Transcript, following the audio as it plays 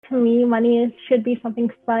to me, money should be something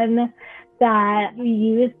fun that you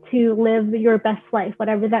use to live your best life,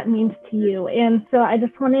 whatever that means to you. And so I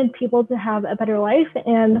just wanted people to have a better life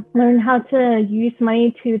and learn how to use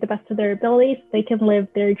money to the best of their abilities so they can live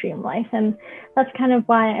their dream life. And that's kind of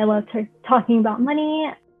why I love talking about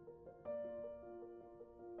money.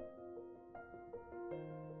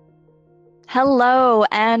 Hello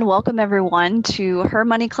and welcome everyone to Her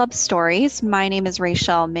Money Club Stories. My name is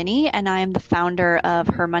Rachel Minnie and I am the founder of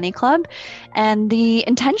Her Money Club. And the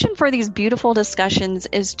intention for these beautiful discussions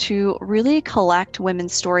is to really collect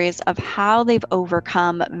women's stories of how they've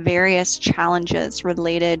overcome various challenges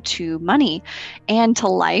related to money and to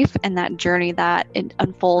life and that journey that it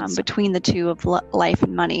unfolds between the two of life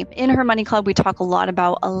and money. In Her Money Club, we talk a lot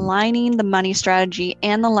about aligning the money strategy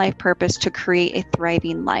and the life purpose to create a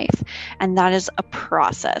thriving life. And that is a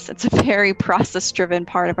process. It's a very process-driven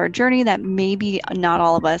part of our journey that maybe not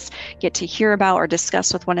all of us get to hear about or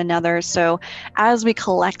discuss with one another. So as we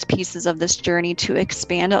collect pieces of this journey to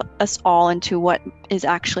expand us all into what is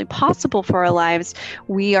actually possible for our lives,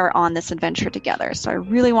 we are on this adventure together. So I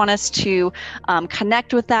really want us to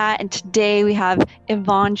connect with that. And today we have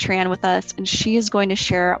Yvonne Tran with us, and she is going to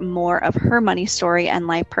share more of her money story and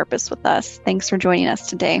life purpose with us. Thanks for joining us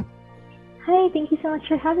today. Hi, thank you so much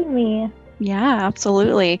for having me. Yeah,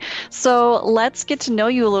 absolutely. So let's get to know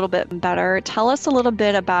you a little bit better. Tell us a little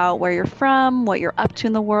bit about where you're from, what you're up to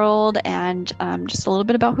in the world, and just a little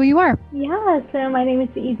bit about who you are. Yeah, so my name is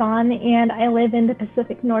Yvonne, and I live in the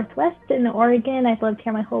Pacific Northwest in Oregon. I've lived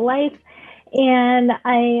here my whole life. And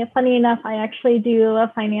funny enough, I actually do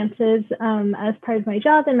finances as part of my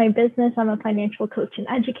job and my business. I'm a financial coach and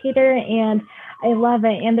educator, and I love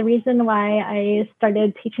it. And the reason why I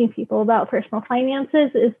started teaching people about personal finances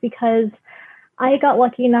is because I got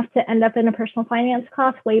lucky enough to end up in a personal finance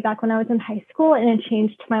class way back when I was in high school, and it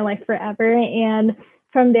changed my life forever. And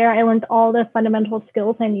from there, I learned all the fundamental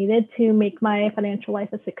skills I needed to make my financial life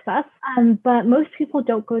a success. But most people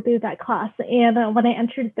don't go through that class. And when I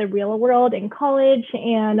entered the real world in college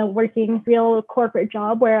and working a real corporate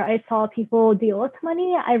job where I saw people deal with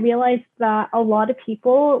money, I realized that a lot of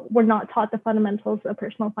people were not taught the fundamentals of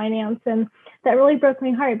personal finance. And that really broke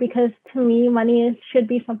my heart, because to me, money should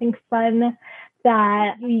be something fun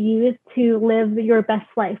that you use to live your best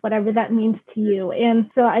life, whatever that means to you. And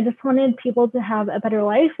so I just wanted people to have a better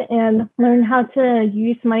life and learn how to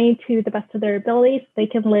use money to the best of their abilities so they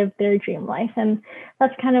can live their dream life. And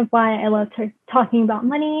that's kind of why I love talking about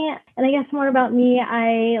money. And I guess more about me,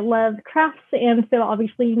 I love crafts. And so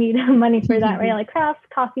obviously you need money for that, right? Like crafts,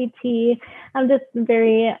 coffee, tea. I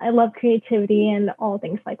love creativity and all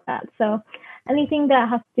things like that. So anything that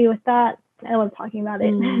has to do with that, I love talking about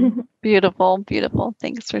it. Beautiful, beautiful.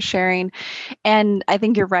 Thanks for sharing. And I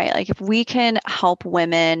think you're right. Like, if we can help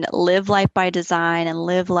women live life by design and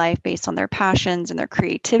live life based on their passions and their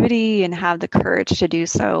creativity and have the courage to do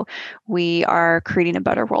so, we are creating a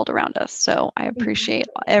better world around us. So I appreciate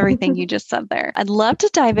everything you just said there. I'd love to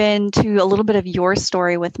dive into a little bit of your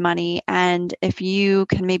story with money. And if you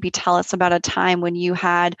can maybe tell us about a time when you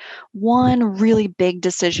had one really big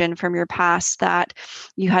decision from your past that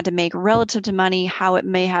you had to make relative to money, how it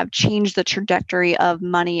may have changed the trajectory of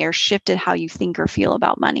money or shifted how you think or feel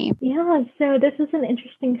about money. Yeah, so this is an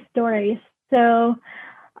interesting story. So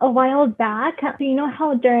a while back, so you know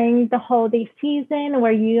how during the holiday season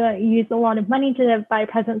where you use a lot of money to buy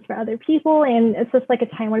presents for other people, and it's just like a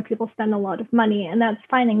time where people spend a lot of money, and that's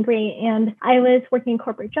fine and great. And I was working a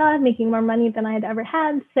corporate job, making more money than I had ever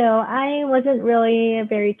had, so I wasn't really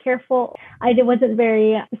very careful. I wasn't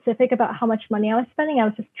very specific about how much money I was spending. I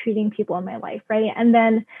was just treating people in my life, right? And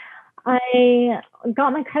then I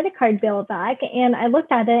got my credit card bill back, and I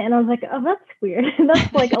looked at it and I was like, oh, that's weird.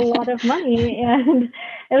 That's like a lot of money. And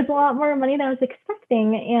it was a lot more money than I was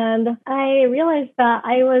expecting. And I realized that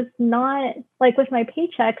I was not, like, with my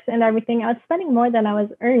paychecks and everything, I was spending more than I was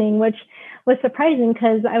earning, which was surprising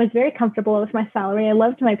because I was very comfortable with my salary. I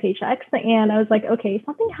loved my paychecks. And I was like, okay,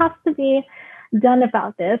 something has to be done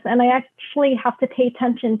about this, and I actually have to pay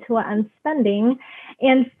attention to what I'm spending.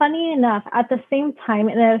 And funny enough, at the same time,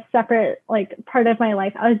 in a separate part of my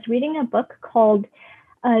life, I was reading a book called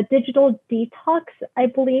Digital Detox, I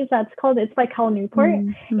believe that's called. It's by Cal Newport,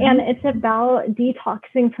 and it's about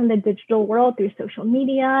detoxing from the digital world through social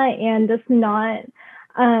media and just not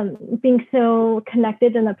being so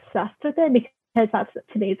connected and obsessed with it, because that's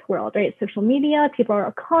today's world, right? Social media, people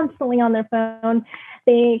are constantly on their phone.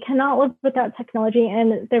 They cannot live without technology,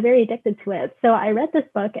 and they're very addicted to it. So I read this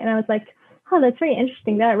book and I was like, Oh, that's very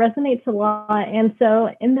interesting. That resonates a lot. And so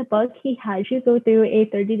in the book, he has you go through a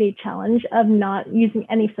 30-day challenge of not using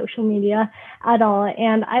any social media at all.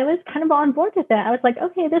 And I was kind of on board with it. I was like,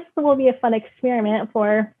 okay, this will be a fun experiment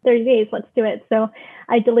for 30 days. Let's do it. So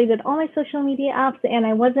I deleted all my social media apps and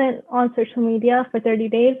I wasn't on social media for 30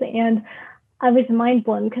 days. And I was mind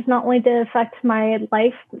blown because not only did it affect my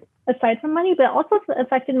life aside from money, but also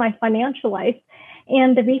affected my financial life.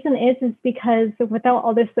 And the reason is because without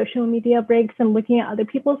all this social media breaks and looking at other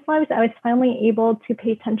people's lives, I was finally able to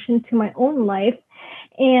pay attention to my own life.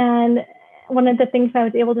 And one of the things I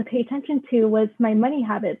was able to pay attention to was my money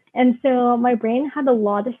habits. And so my brain had a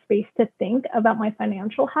lot of space to think about my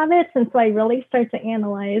financial habits. And so I really started to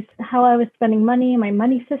analyze how I was spending money, my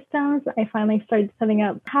money systems. I finally started setting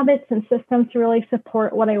up habits and systems to really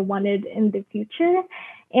support what I wanted in the future.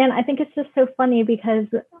 And I think it's just so funny because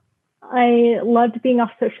I loved being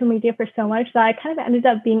off social media for so much that I kind of ended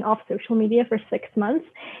up being off social media for 6 months.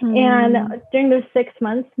 And during those 6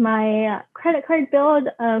 months, my credit card bill,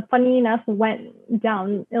 funny enough, went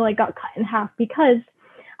down. It like got cut in half because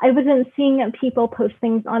I wasn't seeing people post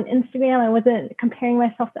things on Instagram. I wasn't comparing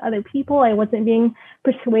myself to other people. I wasn't being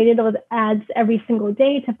persuaded with ads every single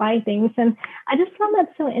day to buy things. And I just found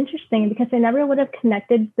that so interesting because I never would have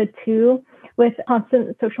connected the two with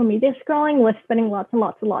constant social media scrolling with spending lots and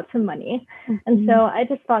lots and lots of money. And so I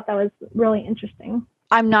just thought that was really interesting.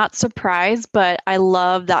 I'm not surprised, but I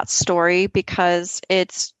love that story because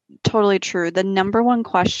it's totally true. The number one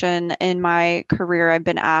question in my career I've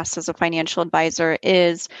been asked as a financial advisor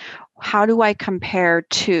is, how do I compare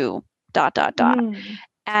to ...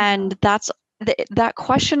 And that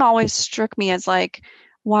question always struck me as like,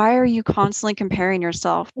 why are you constantly comparing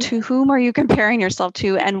yourself? To whom are you comparing yourself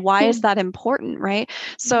to? And why is that important, right?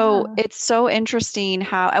 So it's so interesting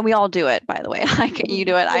how, and we all do it, by the way, like you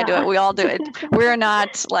do it, I do it, we all do it. We're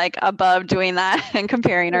not like above doing that and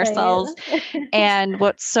comparing ourselves. And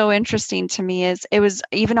what's so interesting to me is it was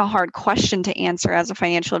even a hard question to answer as a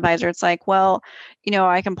financial advisor. It's like, well,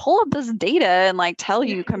 I can pull up this data and like tell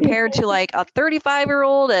you compared to like a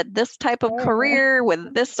 35-year-old at this type of career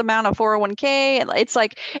with this amount of 401k. And it's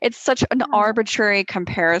like, it's such an arbitrary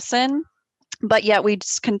comparison. But yet we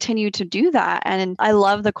just continue to do that. And I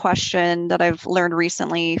love the question that I've learned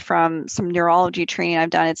recently from some neurology training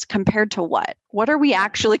I've done. It's compared to what? What are we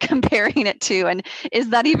actually comparing it to? And is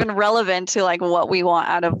that even relevant to like what we want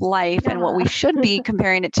out of life and what we should be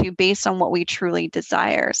comparing it to based on what we truly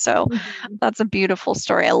desire? So that's a beautiful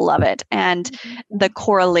story. I love it. And the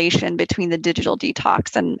correlation between the digital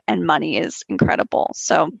detox and money is incredible.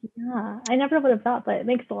 So I never would have thought, but it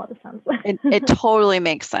makes a lot of sense. it totally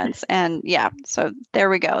makes sense. And yeah, so there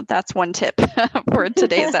we go. That's one tip for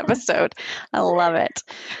today's episode. I love it.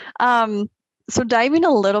 So diving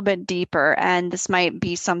a little bit deeper, and this might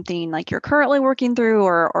be something like you're currently working through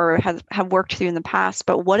or have worked through in the past,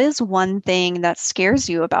 but what is one thing that scares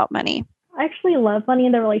you about money? I actually love money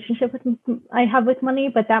and the relationship I have with money,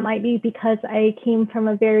 but that might be because I came from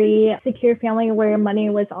a very secure family where money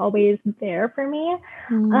was always there for me.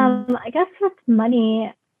 I guess with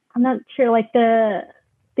money, I'm not sure, like the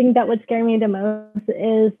thing that would scare me the most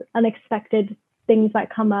is unexpected things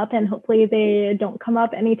that come up, and hopefully they don't come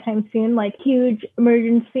up anytime soon, like huge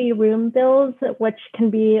emergency room bills, which can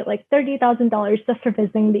be like $30,000 just for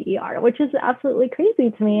visiting the ER, which is absolutely crazy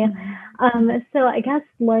to me. So I guess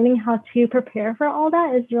learning how to prepare for all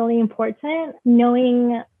that is really important.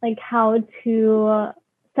 Knowing like how to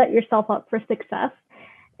set yourself up for success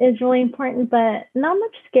is really important, but not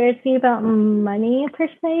much scares me about money per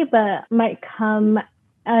se, but might come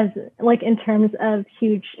as like in terms of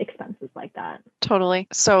huge expenses like that. Totally.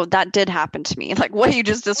 So that did happen to me. Like what you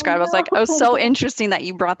just described, I was like, oh, so interesting that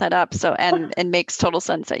you brought that up. So, and it makes total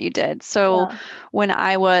sense that you did. So when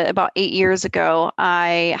I was about 8 years ago,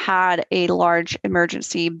 I had a large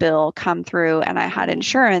emergency bill come through and I had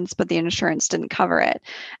insurance, but the insurance didn't cover it.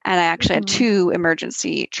 And I actually had 2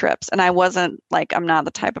 emergency trips. And I wasn't like, I'm not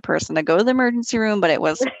the type of person to go to the emergency room, but it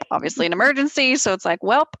was obviously an emergency. So it's like,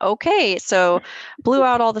 well, okay. So blew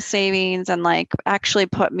out all the savings and like actually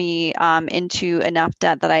put me into enough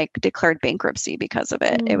debt that I declared bankruptcy because of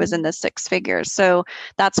it. It was in the 6 figures. So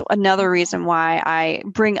that's another reason why I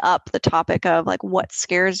bring up the topic of like what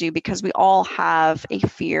scares you, because we all have a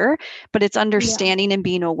fear, but it's understanding and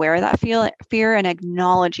being aware of that fear and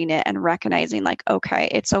acknowledging it and recognizing like, okay,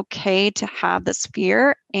 it's okay to have this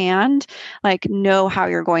fear and like know how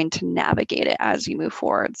you're going to navigate it as you move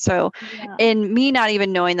forward. So in me not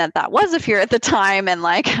even knowing that that was a fear at the time and and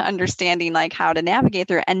like understanding like how to navigate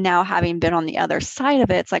through it. And now having been on the other side of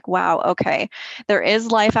it, it's like, wow, okay, there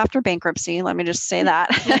is life after bankruptcy. Let me just say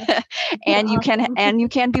that. And you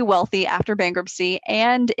can be wealthy after bankruptcy.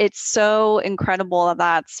 And it's so incredible that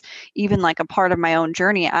that's even like a part of my own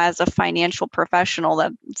journey as a financial professional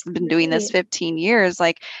that's been doing this 15 years.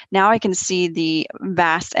 Like now I can see the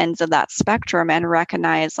vast ends of that spectrum and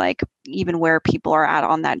recognize like even where people are at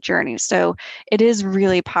on that journey. So it is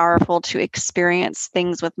really powerful to experience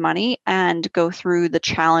things with money and go through the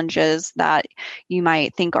challenges that you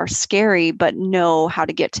might think are scary, but know how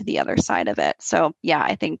to get to the other side of it. So yeah,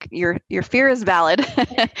 I think your fear is valid.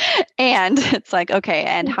 And it's like, okay,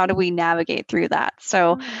 and how do we navigate through that?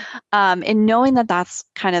 So in knowing that that's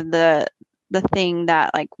kind of the thing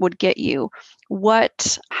that like would get you,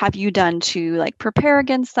 what have you done to like prepare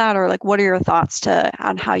against that, or like what are your thoughts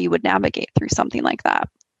on how you would navigate through something like that?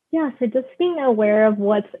 Yeah, so just being aware of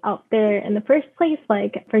what's out there in the first place,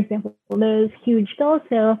 like for example, those huge bills.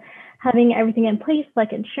 So having everything in place,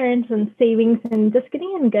 like insurance and savings, and just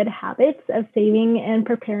getting in good habits of saving and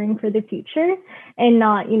preparing for the future, and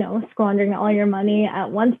not, squandering all your money at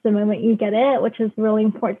once the moment you get it, which is really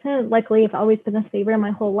important. Luckily, I've always been a saver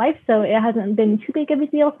my whole life, so it hasn't been too big of a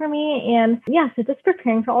deal for me. And yeah, so just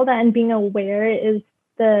preparing for all that and being aware is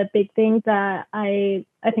the big thing that I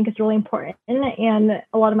think is really important. And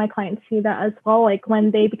a lot of my clients see that as well. Like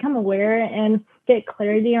when they become aware and get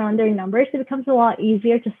clarity on their numbers, it becomes a lot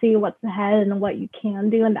easier to see what's ahead and what you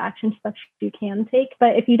can do and the action steps you can take.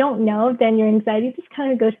 But if you don't know, then your anxiety just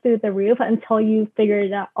kind of goes through the roof until you figure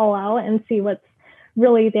it all out and see what's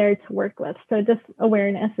really there to work with. So just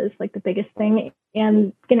awareness is like the biggest thing,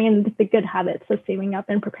 and getting into the good habits of saving up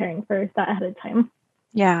and preparing for that ahead of time.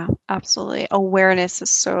 Yeah, absolutely. Awareness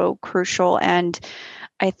is so crucial. And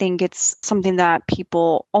I think it's something that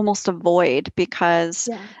people almost avoid because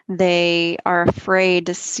they are afraid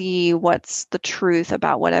to see what's the truth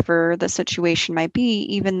about whatever the situation might be,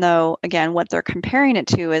 even though, again, what they're comparing it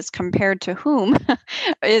to is compared to whom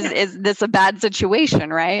is this a bad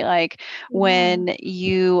situation, right? Like when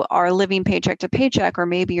you are living paycheck to paycheck, or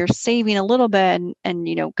maybe you're saving a little bit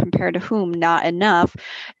and compared to whom, not enough.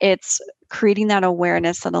 It's creating that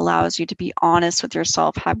awareness that allows you to be honest with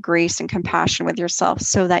yourself, have grace and compassion with yourself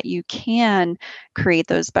so that you can create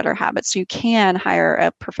those better habits. So you can hire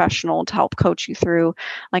a professional to help coach you through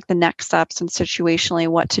like the next steps and situationally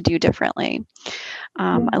what to do differently.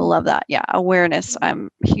 I love that. Yeah. Awareness. I'm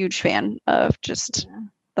a huge fan of just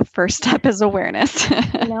the first step is awareness.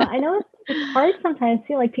 I know it's hard sometimes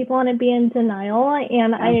too. Like people want to be in denial,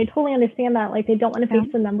 and I totally understand that. Like they don't want to face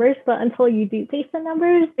the numbers, but until you do face the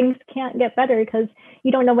numbers, things can't get better because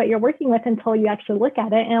you don't know what you're working with until you actually look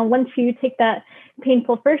at it. And once you take that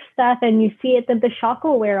painful first step and you see it, then the shock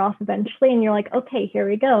will wear off eventually, and you're like, okay, here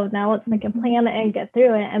we go. Now let's make a plan and get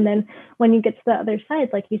through it. And then when you get to the other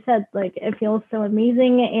side, like you said, like it feels so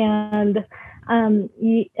amazing, and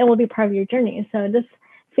it will be part of your journey. So just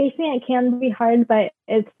facing it can be hard, but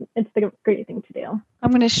it's the great thing to do.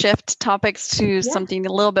 I'm going to shift topics to something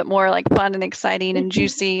a little bit more like fun and exciting and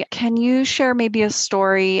juicy. Can you share maybe a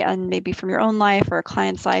story, and maybe from your own life or a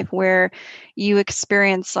client's life, where you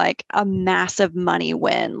experience like a massive money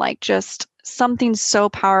win, like just something so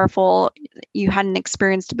powerful you hadn't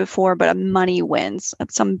experienced before, but a money wins,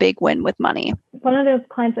 some big win with money? One of those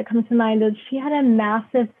clients that comes to mind is she had a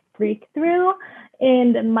massive breakthrough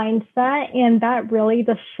in mindset, and that really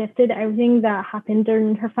just shifted everything that happened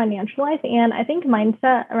during her financial life. And I think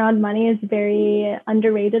mindset around money is very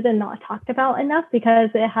underrated and not talked about enough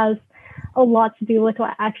because it has a lot to do with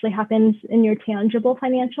what actually happens in your tangible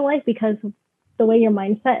financial life, because the way your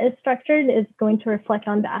mindset is structured is going to reflect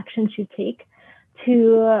on the actions you take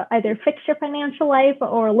to either fix your financial life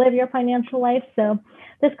or live your financial life. So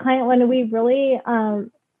this client, when we really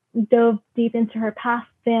dove deep into her past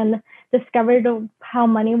and discovered how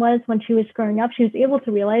money was when she was growing up, she was able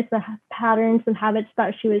to realize the patterns and habits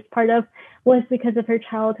that she was part of was because of her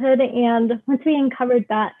childhood. And once we uncovered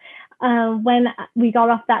that, when we got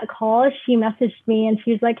off that call, she messaged me and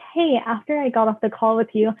she was like, hey, after I got off the call with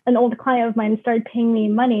you, an old client of mine started paying me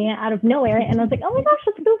money out of nowhere. And I was like, oh my gosh,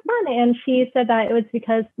 that's so fun. And she said that it was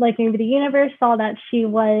because like maybe the universe saw that she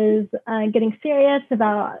was getting serious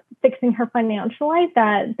about fixing her financial life,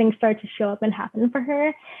 that things started to show up and happen for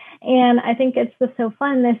her. And I think it's just so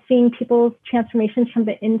fun seeing people's transformations from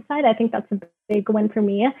the inside. I think that's a big win for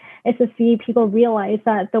me, is to see people realize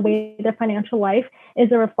that the way their financial life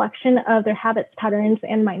is a reflection of their habits, patterns,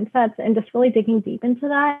 and mindsets, and just really digging deep into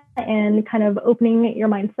that and kind of opening your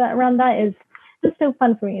mindset around that is just so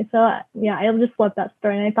fun for me. So yeah, I just love that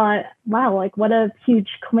story. And I thought, wow, like what a huge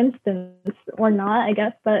coincidence, or not, I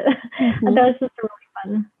guess, but that was just a really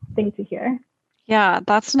fun thing to hear. Yeah,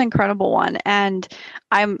 that's an incredible one. And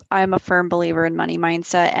I'm a firm believer in money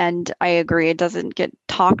mindset, and I agree it doesn't get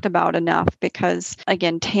talked about enough because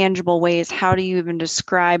again, tangible ways, how do you even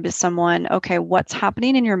describe to someone, okay, what's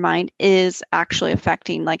happening in your mind is actually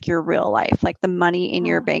affecting like your real life. Like the money in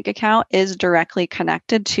your bank account is directly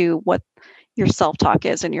connected to what your self-talk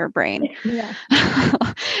is in your brain. Yeah.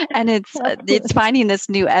 And it's finding this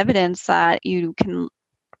new evidence that you can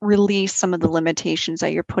release some of the limitations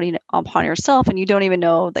that you're putting upon yourself, and you don't even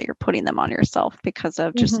know that you're putting them on yourself because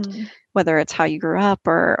of just whether it's how you grew up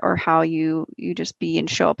or how you just be and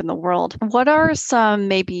show up in the world. What are some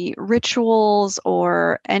maybe rituals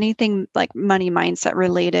or anything like money mindset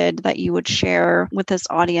related that you would share with this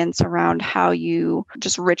audience around how you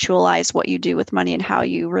just ritualize what you do with money and how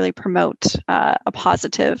you really promote a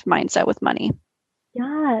positive mindset with money?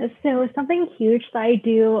 Yeah, so something huge that I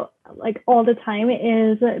do like all the time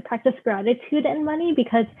is practice gratitude and money,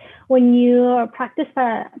 because when you practice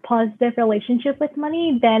that positive relationship with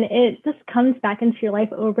money, then it just comes back into your life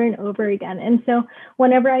over and over again. And so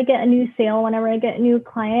whenever I get a new sale, whenever I get a new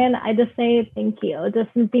client, I just say thank you,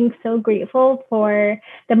 just being so grateful for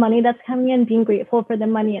the money that's coming in, being grateful for the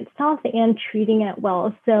money itself and treating it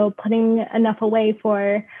well. So putting enough away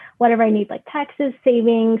for whatever I need, like taxes,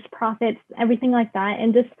 savings, profits, everything like that,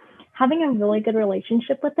 and just having a really good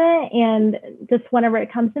relationship with it. And just whenever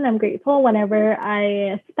it comes in, I'm grateful. Whenever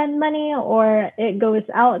I spend money or it goes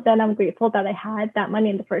out, then I'm grateful that I had that money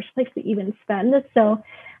in the first place to even spend. So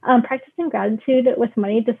practicing gratitude with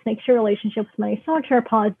money just makes your relationship with money so much more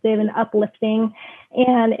positive and uplifting.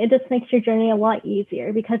 And it just makes your journey a lot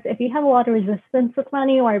easier, because if you have a lot of resistance with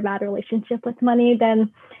money or a bad relationship with money,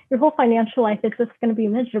 then your whole financial life is just going to be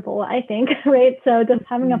miserable, I think, right? So just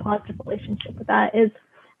having a positive relationship with that is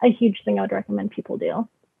a huge thing I would recommend people do.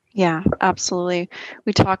 Yeah, absolutely.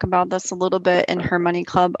 We talk about this a little bit in Her Money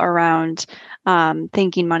Club around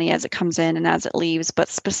thanking money as it comes in and as it leaves, but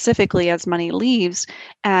specifically as money leaves.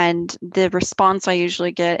 And the response I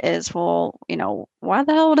usually get is, well, why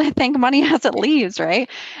the hell would I thank money as it leaves, right?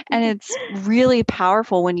 And it's really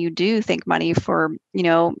powerful when you do thank money for,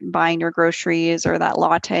 buying your groceries or that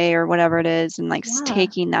latte or whatever it is, and like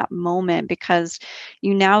taking that moment, because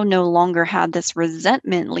you now no longer have this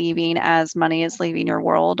resentment leaving as money is leaving your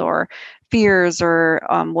world, or fears or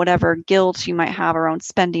whatever guilt you might have around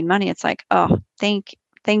spending money. It's like, oh,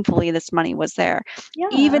 thankfully this money was there.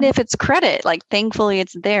 Even if it's credit, like thankfully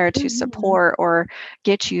it's there to support or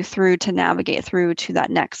get you through to navigate through to that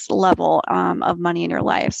next level of money in your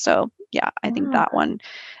life. So yeah, I think that one,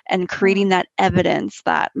 and creating that evidence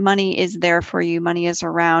that money is there for you, money is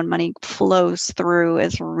around, money flows through,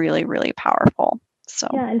 is really, really powerful. So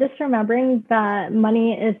yeah, and just remembering that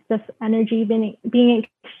money is just energy being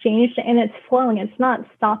exchanged, and it's flowing. It's not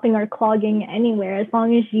stopping or clogging anywhere. As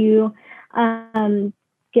long as you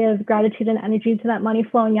give gratitude and energy to that money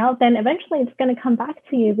flowing out, then eventually it's going to come back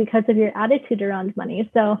to you because of your attitude around money.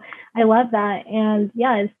 So I love that. And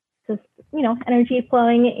yeah, it's just, energy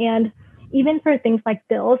flowing. And even for things like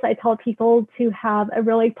bills, I tell people to have a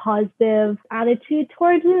really positive attitude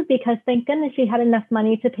towards it, because thank goodness you had enough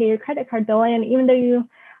money to pay your credit card bill. And even though you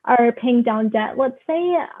are paying down debt, let's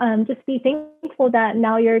say, just be thankful that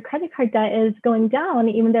now your credit card debt is going down,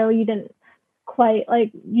 even though you didn't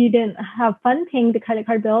have fun paying the credit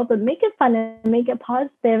card bill, but make it fun and make it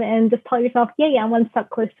positive, and just tell yourself, yeah, I'm one step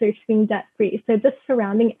closer to being debt free. So just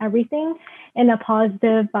surrounding everything in a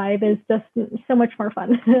positive vibe is just so much more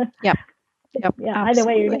fun. Yep. Yep, yeah, either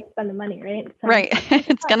way, you're going to spend the money, right? So, right.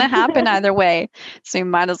 It's going to happen either way. So you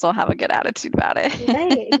might as well have a good attitude about it.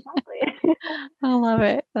 Right, exactly. I love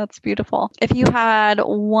it. That's beautiful. If you had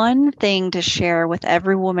one thing to share with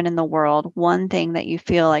every woman in the world, one thing that you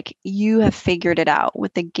feel like you have figured it out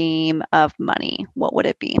with the game of money, what would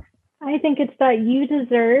it be? I think it's that you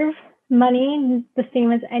deserve money the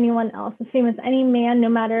same as anyone else, the same as any man,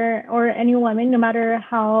 or any woman, no matter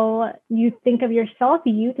how you think of yourself,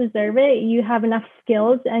 you deserve it. You have enough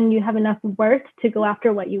skills and you have enough worth to go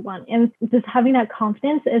after what you want. And just having that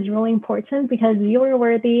confidence is really important, because you are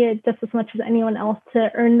worthy just as much as anyone else to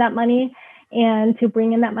earn that money and to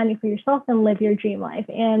bring in that money for yourself and live your dream life.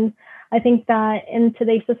 And I think that in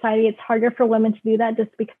today's society, it's harder for women to do that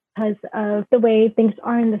just because of the way things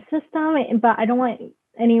are in the system. But I don't want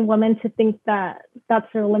any woman to think that that's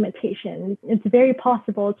their limitation. It's very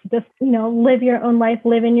possible to just, live your own life,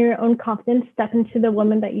 live in your own confidence, step into the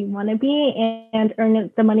woman that you want to be, and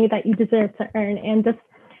earn the money that you deserve to earn. And just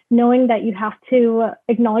knowing that you have to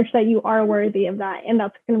acknowledge that you are worthy of that. And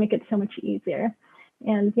that's going to make it so much easier.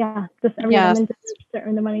 And yeah, just every woman deserves to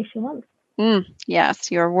earn the money she wants. Yes,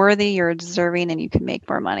 you're worthy, you're deserving, and you can make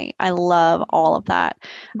more money. I love all of that.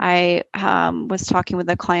 I was talking with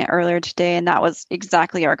a client earlier today, and that was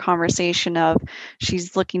exactly our conversation of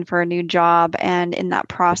she's looking for a new job, and in that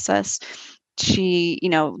process, she,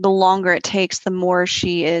 the longer it takes, the more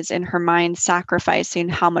she is in her mind sacrificing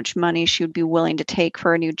how much money she would be willing to take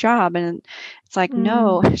for a new job. And it's like,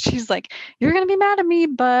 no, she's like, you're going to be mad at me,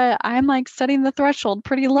 but I'm like setting the threshold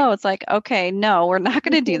pretty low. It's like, okay, no, we're not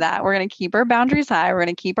going to do that. We're going to keep our boundaries high. We're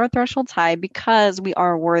going to keep our thresholds high because we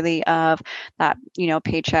are worthy of that,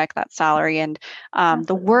 paycheck, that salary, and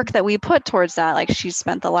the work that we put towards that. Like she's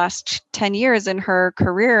spent the last 10 years in her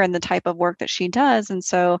career and the type of work that she does. And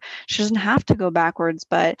so she doesn't have to go backwards.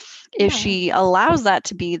 But if she allows that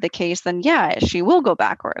to be the case, then yeah, she will go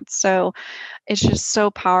backwards. So it's just so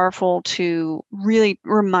powerful to really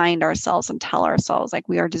remind ourselves and tell ourselves like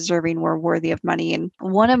we are deserving, we're worthy of money. And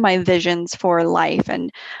one of my visions for life,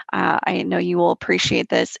 and I know you will appreciate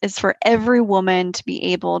this, is for every woman to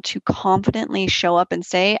be able to confidently show up and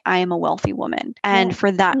say, I am a wealthy woman. And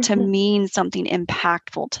for that to mean something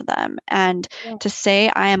impactful to them. And to say,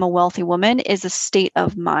 I am a wealthy woman is a state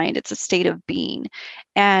of mind. It's a state of being.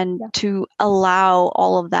 And to allow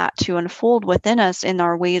all of that to unfold within us in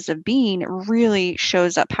our ways of being really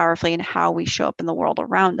shows up powerfully in how we show up in the world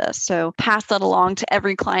around us. So pass that along to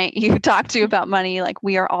every client you talk to about money. Like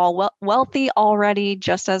we are all wealthy already,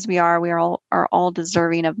 just as we are. We are all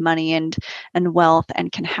deserving of money and wealth,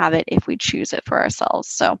 and can have it if we choose it for ourselves.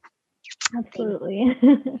 So absolutely.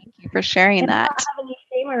 Thank you for sharing that. Not have any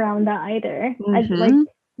shame around that either. I'd like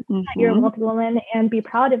you're a wealthy woman and be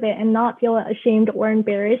proud of it and not feel ashamed or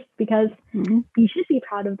embarrassed, because you should be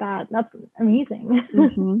proud of that. That's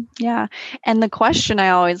amazing. Yeah. And the question I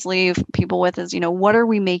always leave people with is, what are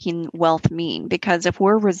we making wealth mean? Because if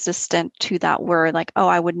we're resistant to that word, like, oh,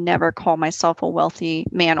 I would never call myself a wealthy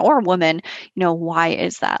man or woman, why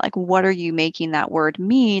is that? Like, what are you making that word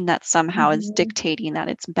mean that somehow is dictating that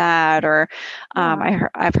it's bad? Or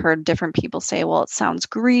I've heard different people say, well, it sounds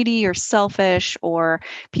greedy or selfish, or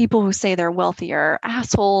people who say they're wealthy are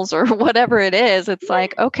assholes, or whatever it is. It's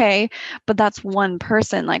like, okay, but that's one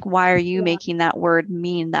person. Like, why are you making that word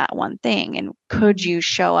mean that one thing? And could you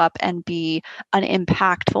show up and be an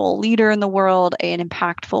impactful leader in the world, an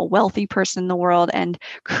impactful, wealthy person in the world, and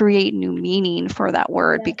create new meaning for that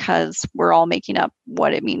word? Because we're all making up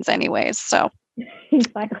what it means anyways. So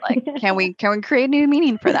exactly. Like, can we create new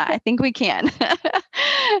meaning for that? I think we can.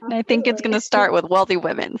 And I think it's going to start with wealthy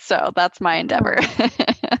women. So that's my endeavor.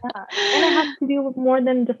 And it has to do with more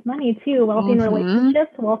than just money too. Wealthy in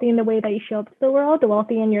relationships, wealthy in the way that you show up to the world,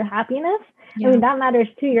 wealthy in your happiness. I mean, that matters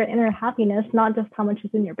too, your inner happiness, not just how much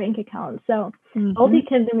is in your bank account. So wealthy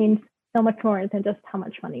can mean so much more than just how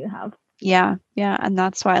much money you have. Yeah. And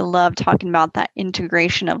that's why I love talking about that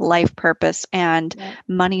integration of life purpose and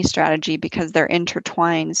money strategy, because they're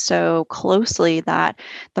intertwined so closely that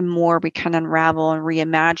the more we can unravel and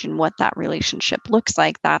reimagine what that relationship looks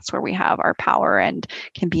like, that's where we have our power and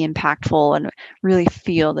can be impactful and really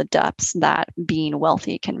feel the depths that being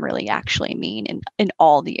wealthy can really actually mean in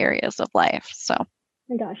all the areas of life. So.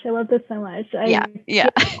 Oh my gosh, I love this so much. Yeah.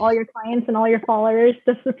 All your clients and all your followers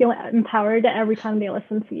just to feel empowered every time they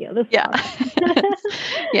listen to you.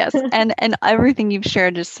 Yes. And everything you've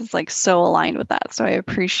shared just is like so aligned with that. So I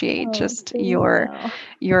appreciate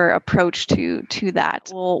your approach to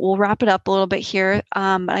that. We'll wrap it up a little bit here.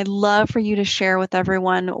 I'd love for you to share with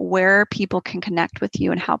everyone where people can connect with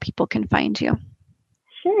you and how people can find you.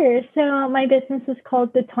 Sure. So my business is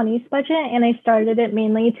called The 20s Budget, and I started it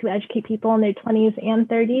mainly to educate people in their 20s and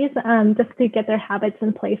 30s, just to get their habits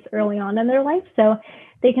in place early on in their life. So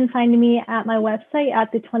they can find me at my website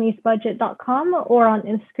at the20sbudget.com or on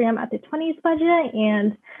Instagram at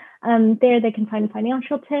the20sbudget. And there they can find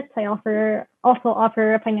financial tips. I also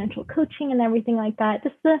offer financial coaching and everything like that,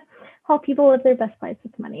 just to help people live their best lives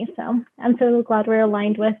with money. So I'm so glad we're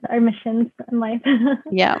aligned with our missions in life.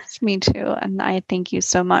 Yes, me too. And I thank you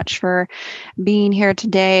so much for being here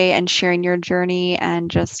today and sharing your journey and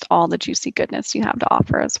just all the juicy goodness you have to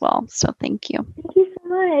offer as well. So thank you. Thank you so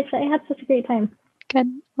much. I had such a great time. Good.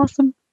 Awesome.